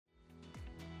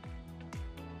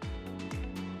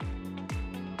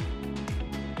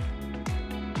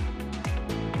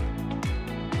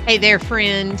Hey there,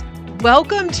 friend.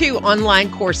 Welcome to Online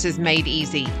Courses Made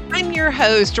Easy. I'm your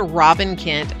host, Robin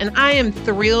Kent, and I am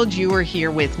thrilled you are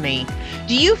here with me.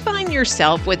 Do you find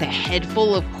yourself with a head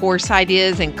full of course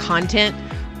ideas and content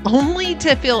only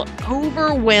to feel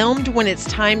overwhelmed when it's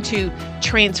time to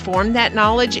transform that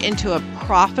knowledge into a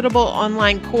profitable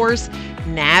online course,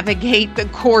 navigate the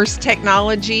course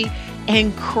technology,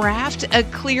 and craft a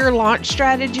clear launch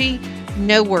strategy?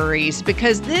 No worries,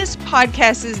 because this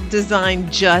podcast is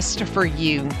designed just for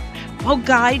you. I'll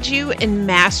guide you in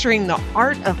mastering the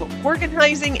art of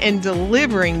organizing and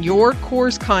delivering your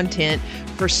course content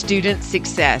for student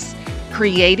success,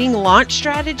 creating launch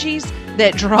strategies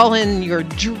that draw in your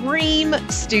dream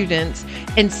students,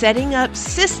 and setting up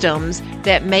systems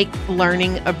that make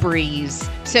learning a breeze.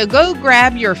 So go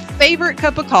grab your favorite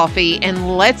cup of coffee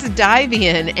and let's dive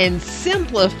in and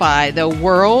simplify the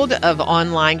world of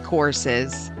online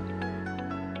courses.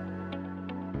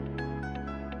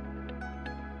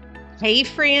 Hey,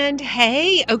 friend.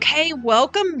 Hey. Okay.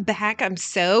 Welcome back. I'm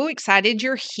so excited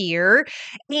you're here.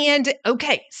 And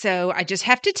okay, so I just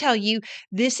have to tell you,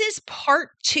 this is part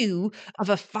 2 of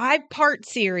a 5-part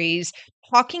series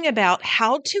talking about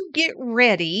how to get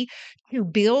ready to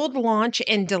build, launch,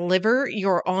 and deliver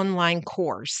your online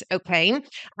course. Okay.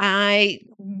 I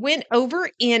went over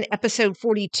in episode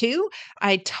 42.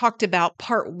 I talked about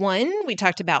part 1. We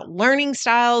talked about learning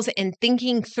styles and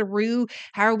thinking through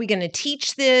how are we going to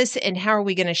teach this and how are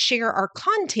we going to share our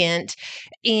content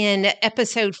in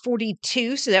episode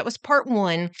 42. So that was part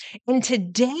 1. And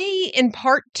today in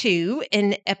part 2,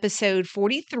 in episode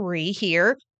 43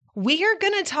 here, we are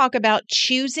going to talk about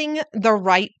choosing the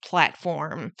right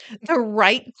platform, the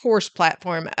right course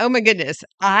platform. Oh my goodness.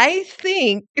 I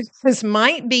think this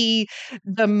might be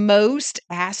the most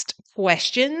asked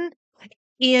question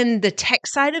in the tech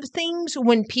side of things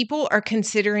when people are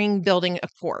considering building a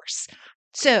course.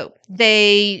 So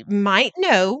they might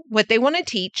know what they want to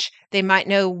teach. They might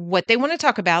know what they want to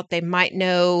talk about. They might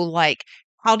know like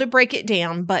how to break it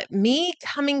down. But me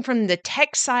coming from the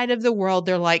tech side of the world,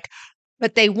 they're like,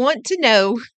 but they want to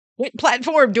know, what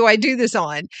platform do I do this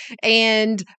on?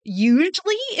 And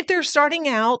usually if they're starting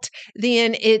out,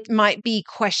 then it might be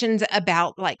questions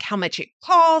about like how much it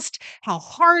cost, how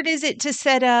hard is it to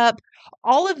set up,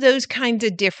 all of those kinds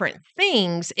of different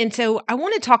things. And so I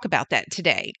want to talk about that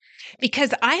today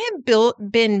because I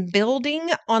have been building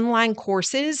online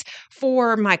courses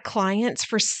for my clients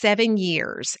for 7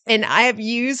 years, and I have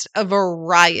used a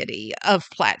variety of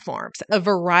platforms, a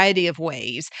variety of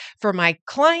ways for my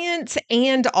clients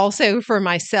and also for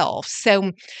myself.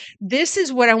 So this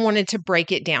is what I wanted to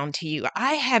break it down to you.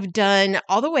 I have done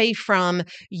all the way from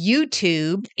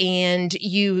YouTube, and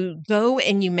you go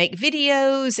and you make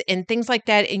videos and things like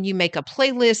that, and you make a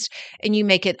playlist and you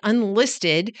make it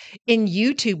unlisted in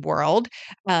YouTube world.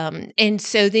 And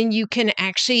so then you can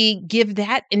actually give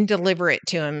that and deliver it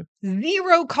to them.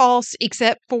 Zero cost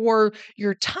except for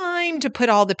your time to put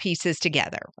all the pieces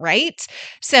together, right?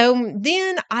 So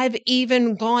then I've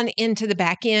even gone into the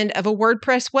back end of a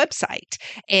WordPress website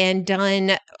and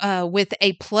done with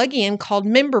a plugin called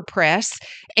MemberPress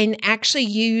and actually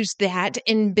use that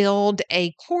and build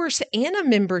a course and a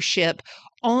membership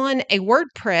on a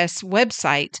WordPress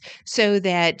website so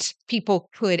that people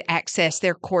could access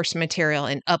their course material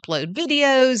and upload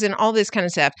videos and all this kind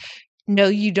of stuff. No,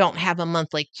 you don't have a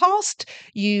monthly cost.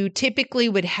 You typically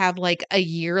would have like a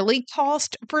yearly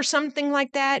cost for something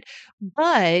like that,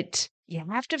 but you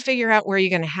have to figure out where you're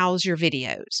going to house your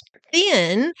videos.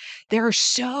 Then there are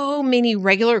so many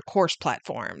regular course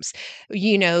platforms.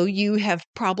 You know, you have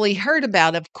probably heard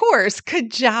about, of course,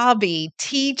 Kajabi,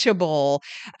 Teachable.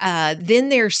 Then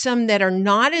there's some that are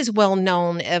not as well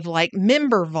known of like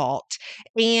MemberVault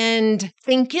and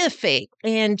Thinkific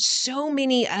and so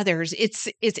many others. It's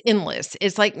endless.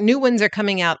 It's like new ones are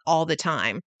coming out all the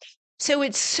time. So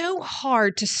it's so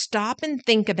hard to stop and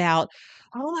think about,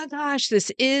 oh my gosh,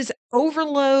 this is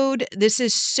overload. This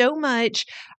is so much.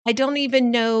 I don't even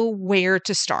know where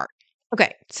to start.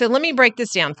 Okay, so let me break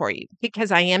this down for you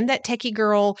because I am that techie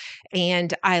girl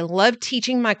and I love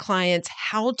teaching my clients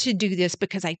how to do this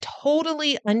because I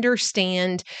totally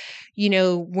understand, you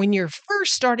know, when you're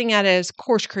first starting out as a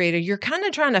course creator, you're kind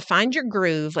of trying to find your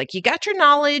groove. Like you got your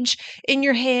knowledge in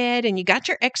your head and you got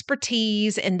your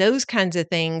expertise and those kinds of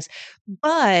things,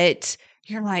 but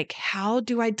you're like, how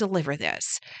do I deliver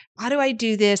this? How do I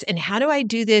do this? And how do I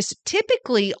do this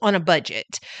typically on a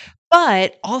budget?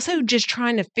 But also just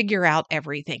trying to figure out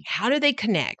everything. How do they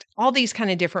connect? All these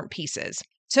kind of different pieces.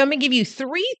 So I'm going to give you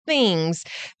 3 things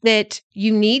that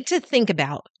you need to think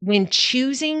about when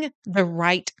choosing the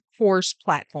right course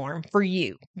platform for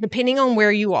you, depending on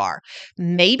where you are.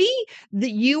 Maybe that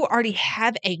you already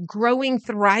have a growing,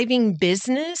 thriving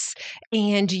business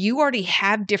and you already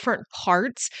have different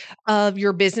parts of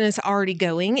your business already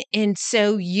going. And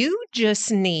so you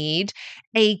just need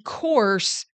a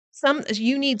course.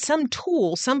 You need some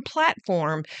tool, some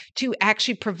platform to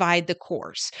actually provide the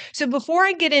course. So before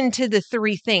I get into the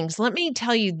three things, let me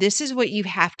tell you this is what you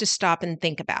have to stop and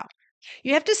think about.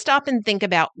 You have to stop and think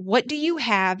about what do you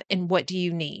have and what do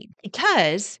you need?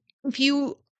 Because if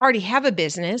you already have a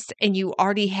business and you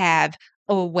already have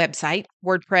a website,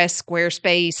 WordPress,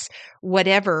 Squarespace,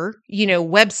 whatever,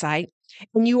 website,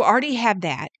 and you already have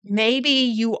that, maybe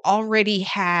you already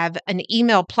have an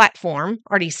email platform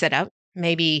already set up,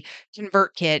 maybe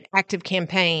ConvertKit,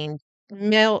 ActiveCampaign,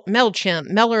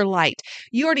 MailChimp, MailerLite.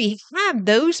 You already have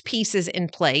those pieces in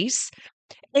place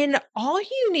and all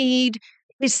you need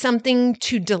is something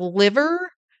to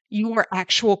deliver your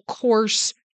actual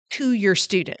course to your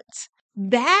students.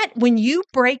 That, when you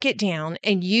break it down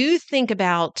and you think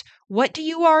about what do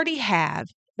you already have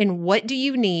and what do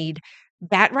you need,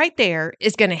 that right there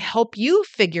is going to help you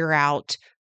figure out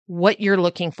what you're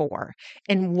looking for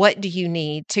and what do you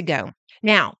need to go.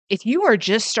 Now, if you are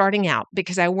just starting out,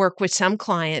 because I work with some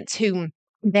clients who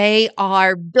they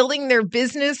are building their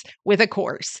business with a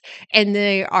course and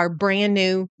they are brand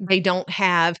new. They don't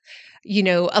have,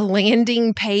 a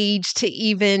landing page to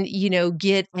even,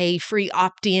 get a free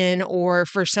opt in or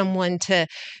for someone to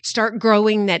start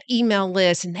growing that email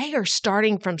list. And they are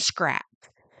starting from scratch.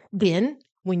 Then,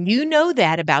 when you know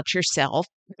that about yourself,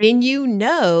 then you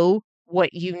know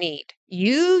what you need.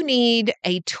 You need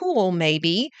a tool,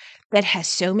 maybe, that has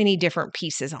so many different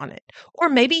pieces on it. Or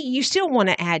maybe you still want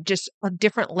to add just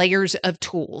different layers of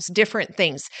tools, different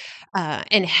things,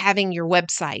 and having your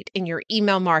website and your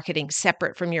email marketing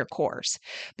separate from your course.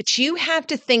 But you have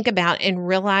to think about and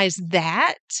realize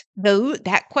that, though,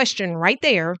 that question right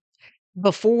there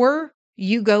before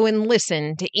you go and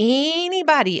listen to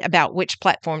anybody about which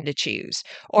platform to choose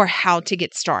or how to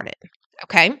get started.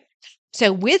 Okay.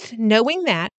 So, with knowing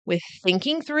that, with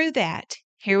thinking through that,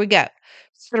 here we go.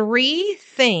 Three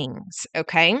things.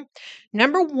 Okay.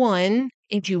 Number one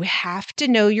is you have to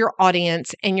know your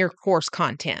audience and your course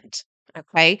content.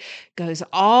 Okay.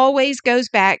 Always goes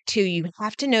back to you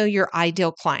have to know your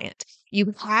ideal client.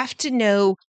 You have to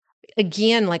know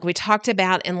again, like we talked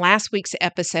about in last week's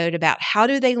episode about how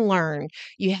do they learn,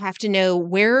 you have to know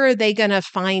where are they going to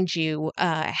find you,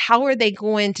 how are they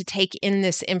going to take in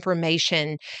this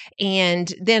information,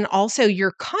 and then also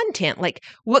your content, like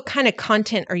what kind of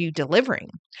content are you delivering?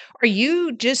 Are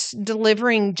you just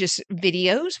delivering just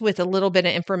videos with a little bit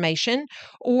of information,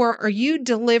 or are you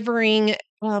delivering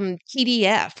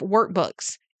PDF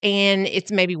workbooks and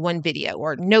it's maybe one video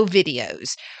or no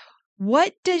videos?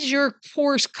 What does your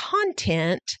course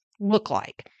content look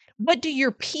like? What do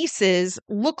your pieces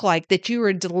look like that you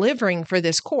are delivering for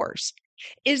this course?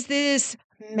 Is this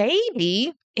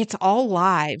maybe it's all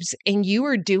lives and you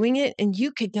are doing it and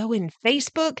you could go in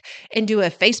Facebook and do a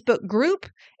Facebook group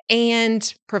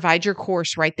and provide your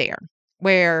course right there.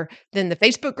 Where then the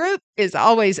Facebook group is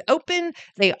always open,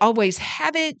 they always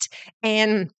have it,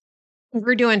 and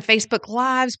we're doing Facebook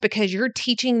Lives because you're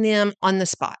teaching them on the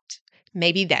spot.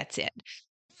 Maybe that's it.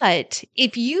 But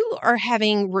if you are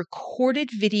having recorded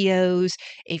videos,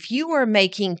 if you are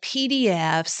making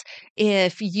PDFs,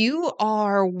 if you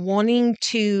are wanting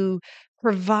to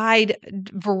provide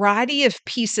variety of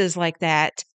pieces like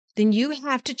that, then you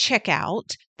have to check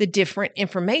out the different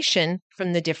information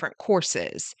from the different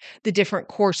courses, the different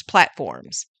course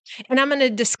platforms. And I'm going to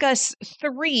discuss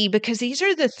three because these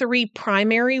are the three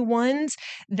primary ones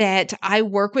that I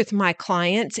work with my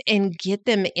clients and get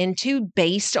them into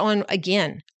based on,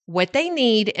 again, what they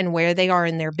need and where they are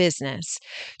in their business.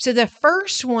 So the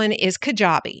first one is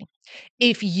Kajabi.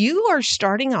 If you are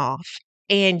starting off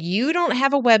and you don't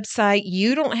have a website,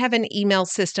 you don't have an email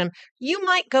system, you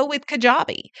might go with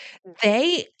Kajabi.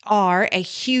 They are a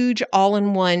huge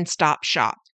all-in-one stop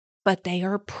shop, but they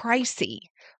are pricey.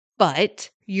 But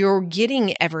you're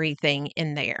getting everything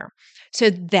in there.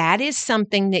 So that is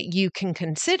something that you can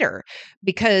consider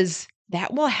because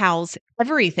that will house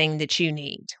everything that you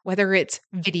need, whether it's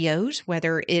videos,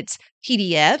 whether it's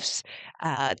PDFs.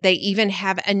 They even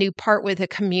have a new part with a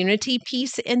community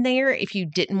piece in there if you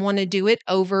didn't want to do it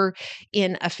over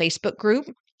in a Facebook group.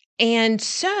 And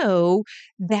so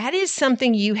that is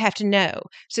something you have to know.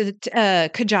 So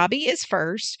Kajabi is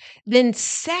first. Then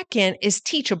second is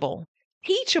Teachable.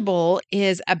 Teachable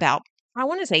is about, I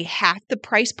want to say, half the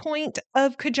price point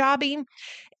of Kajabi.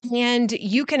 And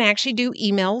you can actually do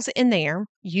emails in there.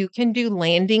 You can do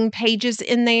landing pages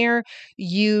in there.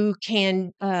 You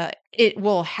can, it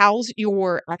will house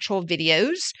your actual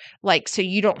videos. Like, so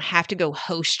you don't have to go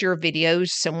host your videos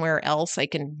somewhere else,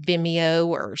 like in Vimeo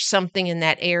or something in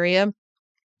that area.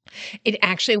 It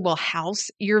actually will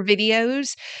house your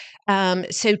videos.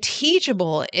 So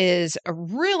Teachable is a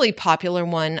really popular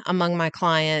one among my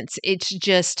clients. It's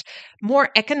just more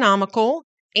economical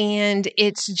and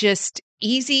it's just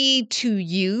easy to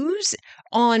use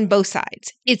on both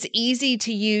sides. It's easy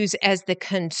to use as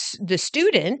the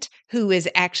student who is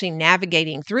actually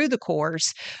navigating through the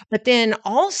course, but then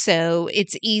also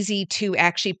it's easy to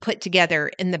actually put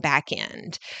together in the back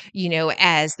end,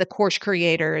 as the course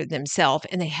creator themselves,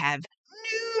 and they have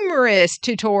numerous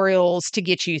tutorials to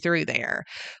get you through there.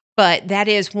 But that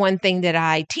is one thing that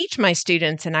I teach my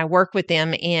students, and I work with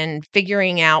them in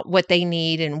figuring out what they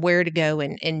need and where to go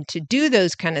and to do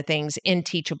those kind of things in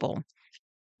Teachable.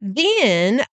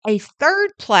 Then a third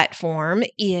platform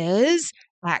is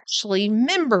actually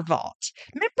MemberVault.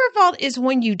 MemberVault is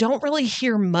one you don't really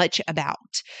hear much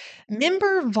about.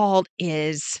 MemberVault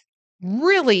is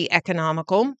really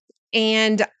economical.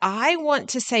 And I want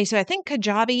to say, so I think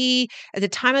Kajabi, at the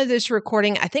time of this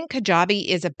recording, I think Kajabi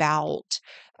is about,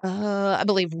 I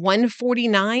believe,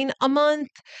 149 a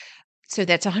month. So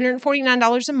that's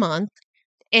 $149 a month.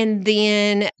 And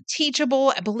then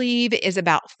Teachable, I believe, is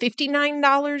about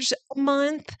 $59 a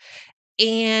month.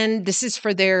 And this is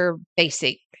for their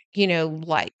basic,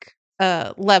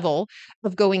 level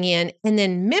of going in. And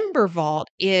then Member Vault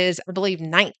is, I believe,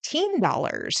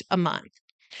 $19 a month.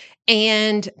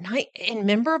 And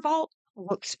Member Vault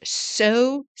looks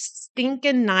so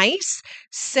stinking nice,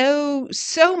 so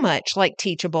much like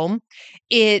Teachable.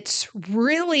 It's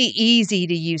really easy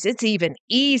to use. It's even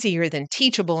easier than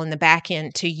Teachable in the back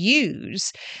end to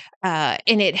use,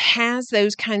 and it has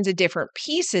those kinds of different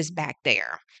pieces back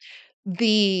there.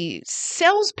 The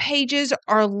sales pages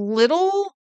are a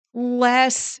little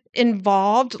less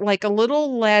involved, like a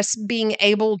little less being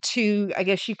able to, I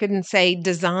guess you couldn't say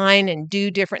design and do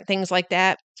different things like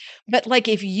that. But like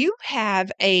if you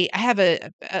have I have a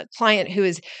client who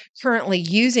is currently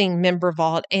using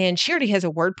MemberVault and she already has a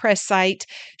WordPress site.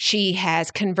 She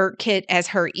has ConvertKit as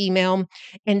her email.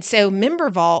 And so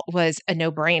MemberVault was a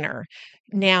no-brainer.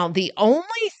 Now, the only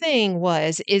thing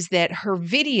is that her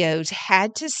videos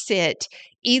had to sit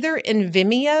either in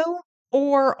Vimeo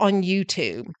or on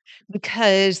YouTube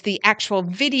because the actual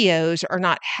videos are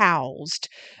not housed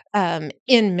in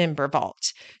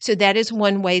MemberVault. So that is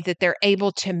one way that they're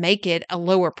able to make it a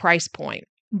lower price point.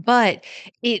 But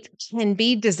it can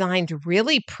be designed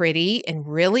really pretty and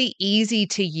really easy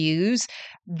to use.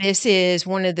 This is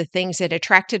one of the things that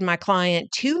attracted my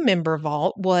client to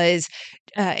MemberVault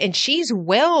and she's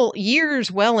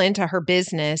years well into her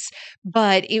business,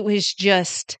 but it was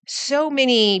just so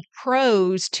many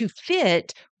pros to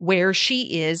fit where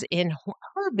she is in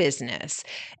her business.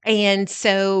 And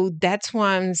so that's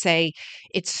why I'm saying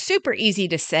it's super easy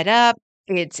to set up.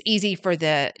 It's easy for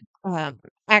the um,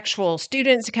 actual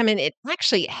students to come in. It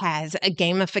actually has a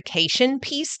gamification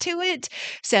piece to it.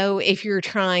 So if you're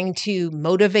trying to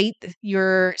motivate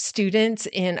your students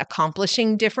in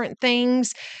accomplishing different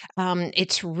things,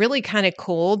 it's really kind of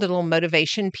cool. The little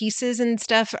motivation pieces and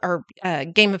stuff are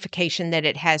gamification that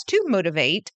it has to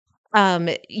motivate,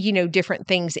 different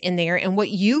things in there. And what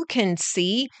you can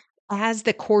see as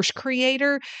the course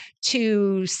creator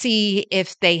to see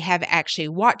if they have actually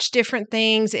watched different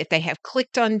things, if they have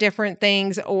clicked on different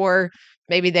things, or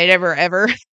maybe they never ever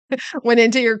went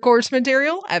into your course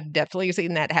material. I've definitely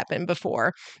seen that happen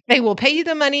before. They will pay you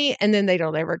the money and then they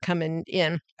don't ever come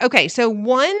in. Okay, so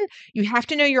one, you have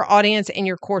to know your audience and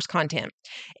your course content.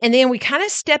 And then we kind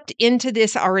of stepped into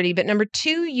this already, but number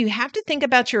two, you have to think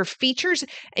about your features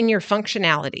and your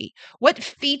functionality. What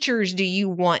features do you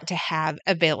want to have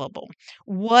available?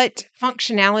 What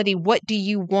functionality, what do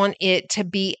you want it to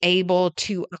be able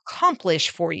to accomplish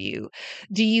for you?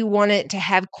 Do you want it to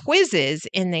have quizzes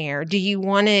in there? Do you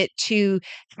want it to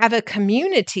have a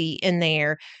community in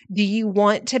there? Do you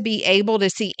want to be able to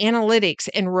see analytics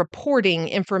and reporting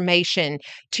information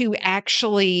to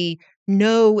actually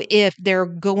know if they're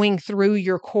going through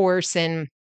your course and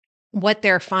what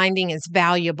they're finding is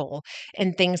valuable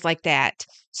and things like that?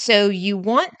 So you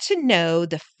want to know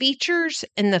the features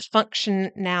and the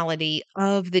functionality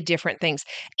of the different things.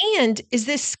 And is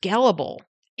this scalable?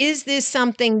 Is this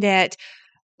something that,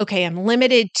 okay, I'm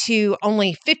limited to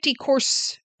only 50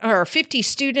 course or 50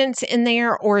 students in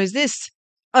there, or is this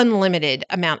unlimited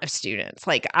amount of students?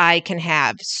 Like I can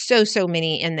have so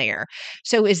many in there.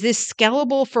 So is this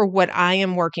scalable for what I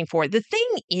am working for? The thing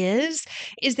is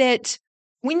that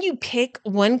when you pick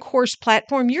one course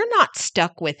platform, you're not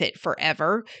stuck with it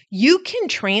forever. You can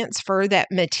transfer that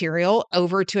material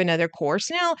over to another course.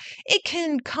 Now, it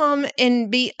can come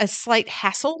and be a slight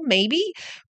hassle, maybe,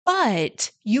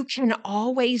 but you can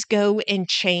always go and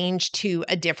change to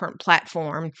a different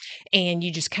platform, and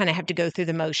you just kind of have to go through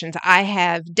the motions. I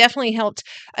have definitely helped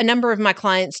a number of my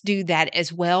clients do that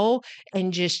as well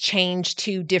and just change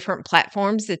to different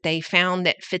platforms that they found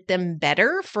that fit them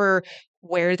better for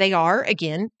where they are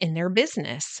again in their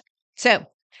business. So,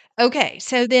 okay,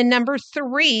 so then number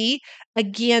three,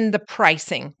 again, the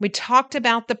pricing. We talked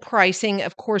about the pricing.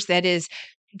 Of course, that is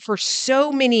for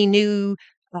so many new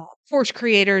course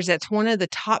creators. That's one of the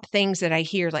top things that I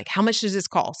hear. Like, how much does this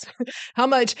cost? How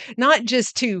much, not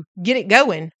just to get it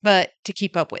going, but to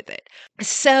keep up with it.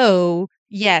 So,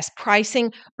 yes,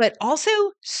 pricing, but also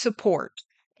support.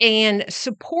 And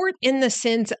support in the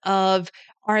sense of,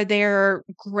 are there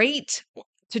great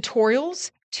tutorials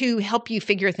to help you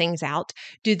figure things out?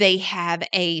 Do they have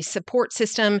a support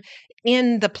system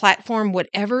in the platform,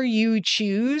 whatever you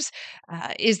choose?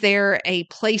 Is there a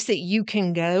place that you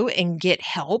can go and get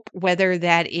help, whether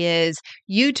that is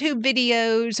YouTube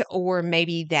videos or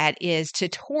maybe that is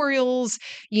tutorials,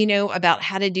 about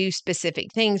how to do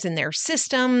specific things in their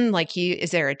system?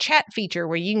 Is there a chat feature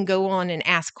where you can go on and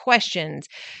ask questions?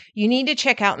 You need to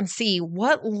check out and see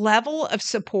what level of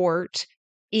support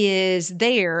is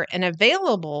there and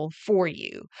available for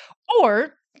you.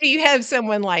 Or do you have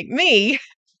someone like me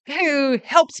who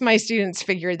helps my students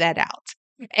figure that out?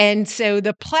 And so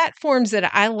the platforms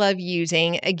that I love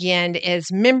using, again,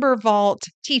 is MemberVault,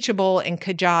 Teachable, and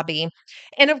Kajabi.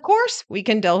 And of course, we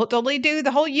can totally do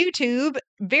the whole YouTube,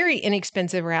 very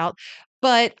inexpensive route.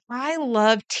 But I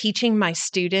love teaching my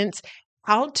students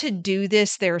how to do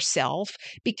this themselves,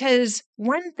 because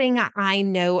one thing I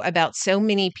know about so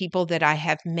many people that I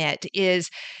have met is,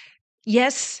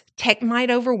 yes, tech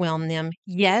might overwhelm them.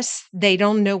 Yes, they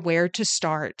don't know where to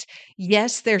start.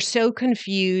 Yes, they're so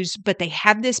confused, but they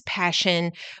have this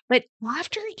passion. But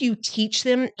after you teach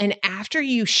them and after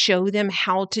you show them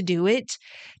how to do it,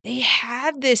 they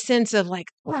have this sense of like,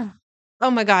 oh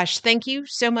my gosh, thank you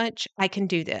so much. I can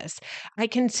do this. I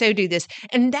can so do this.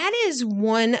 And that is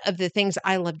one of the things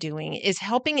I love doing, is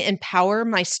helping empower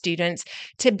my students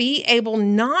to be able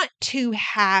not to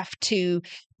have to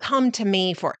come to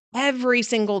me for every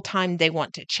single time they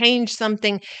want to change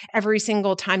something, every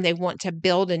single time they want to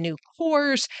build a new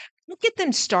course. Get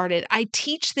them started. I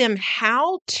teach them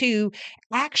how to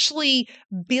actually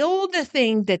build a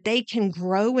thing that they can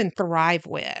grow and thrive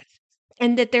with,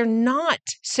 and that they're not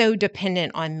so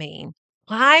dependent on me.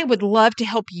 I would love to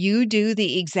help you do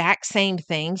the exact same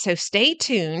thing. So stay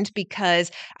tuned, because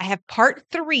I have part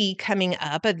 3 coming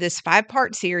up of this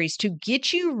 5-part series to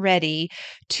get you ready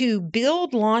to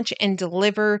build, launch, and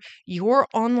deliver your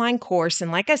online course.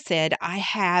 And like I said, I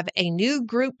have a new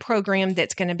group program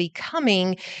that's going to be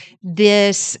coming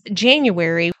this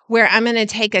January, where I'm going to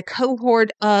take a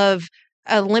cohort of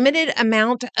a limited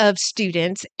amount of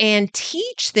students and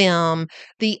teach them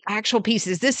the actual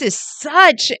pieces. This is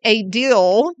such a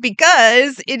deal,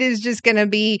 because it is just going to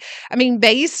be,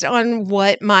 based on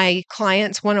what my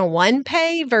clients 101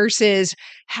 pay versus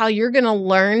how you're going to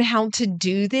learn how to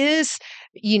do this,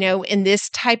 in this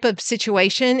type of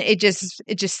situation. It just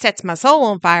sets my soul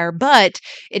on fire, but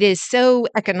it is so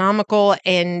economical,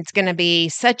 and it's going to be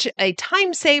such a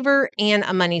time saver and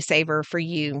a money saver for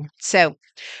you. So,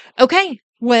 okay.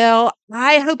 Well,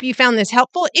 I hope you found this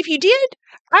helpful. If you did,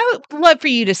 I would love for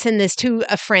you to send this to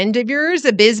a friend of yours,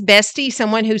 a biz bestie,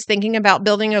 someone who's thinking about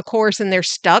building a course and they're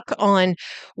stuck on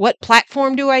what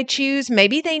platform do I choose.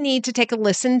 Maybe they need to take a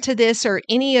listen to this or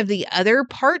any of the other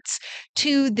parts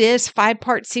to this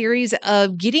 5-part series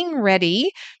of getting ready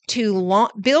to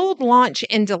build, launch,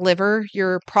 and deliver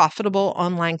your profitable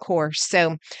online course.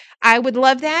 So I would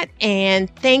love that.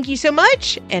 And thank you so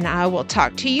much. And I will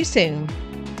talk to you soon.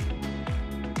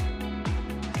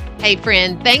 Hey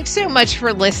friend, thanks so much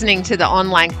for listening to the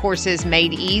Online Courses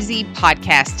Made Easy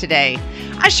podcast today.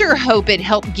 I sure hope it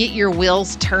helped get your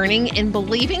wheels turning and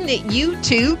believing that you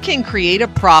too can create a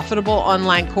profitable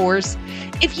online course.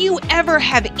 If you ever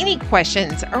have any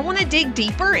questions or want to dig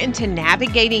deeper into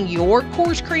navigating your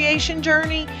course creation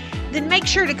journey, then make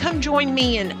sure to come join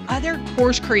me and other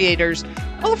course creators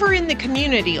over in the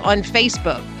community on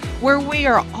Facebook, where we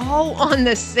are all on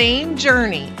the same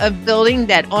journey of building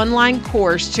that online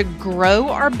course to grow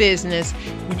our business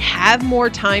and have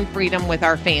more time freedom with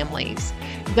our families.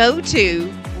 Go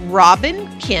to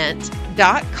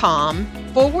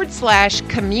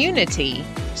robinkent.com/community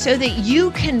so that you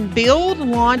can build,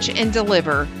 launch, and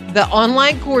deliver the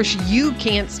online course you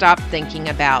can't stop thinking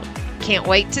about. Can't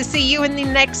wait to see you in the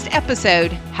next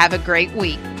episode. Have a great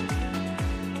week.